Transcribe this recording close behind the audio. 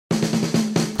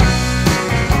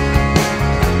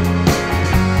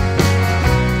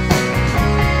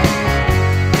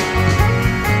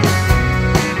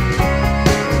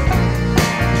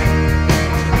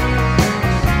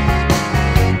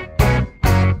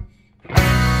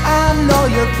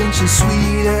you think she's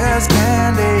sweet as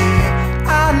candy.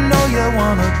 I know you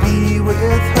wanna be with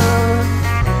her,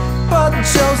 but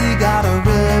Josie got a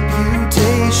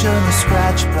reputation to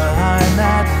scratch behind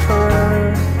that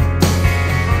curve.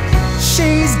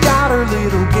 She's got her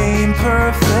little game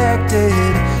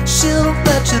perfected. She'll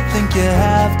let you think you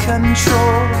have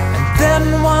control, and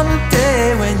then one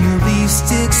day when you least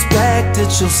expect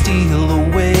it, she'll steal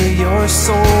away your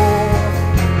soul.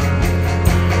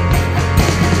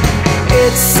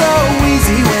 It's so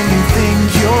easy when you think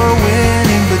you're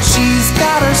winning, but she's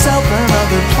got herself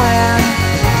another plan.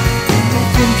 You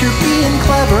think you're being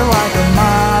clever like a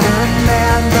modern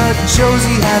man, but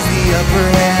Josie has the upper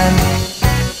hand.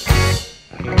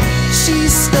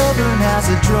 She's stubborn as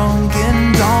a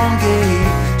drunken donkey.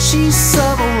 She's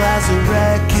subtle as a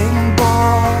wrecking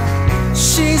ball.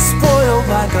 She's spoiled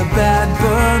like a bad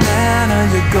banana.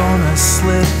 You're gonna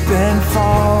slip and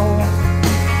fall.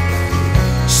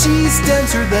 She's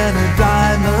denser than a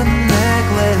diamond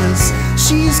necklace.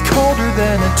 She's colder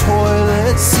than a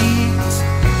toilet seat.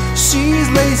 She's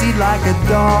lazy like a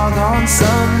dog on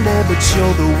Sunday, but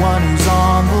you're the one who's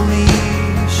on the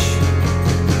leash.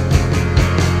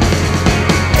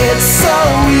 It's so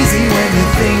easy when you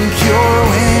think you're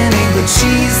winning, but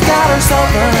she's got herself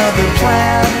another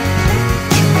plan.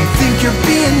 You may think you're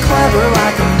being clever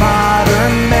like a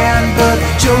modern man, but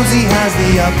Josie has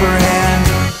the upper hand.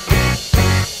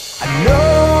 I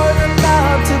know you're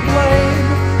not to blame,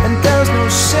 and there's no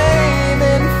shame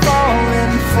in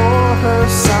falling for her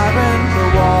siren, but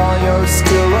while you're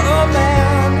still a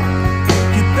man,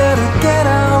 you better get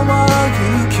out while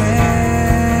you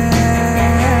can.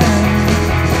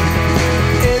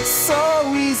 It's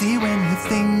so easy when you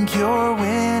think you're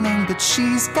winning, but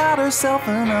she's got herself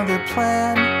another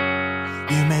plan.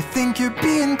 You may think you're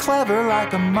being clever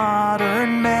like a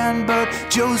modern man, but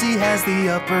Josie has the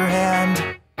upper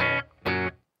hand.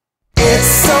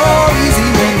 It's so easy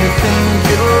when you think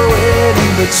you're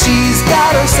winning, but she's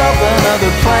got herself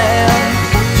another plan.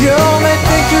 You're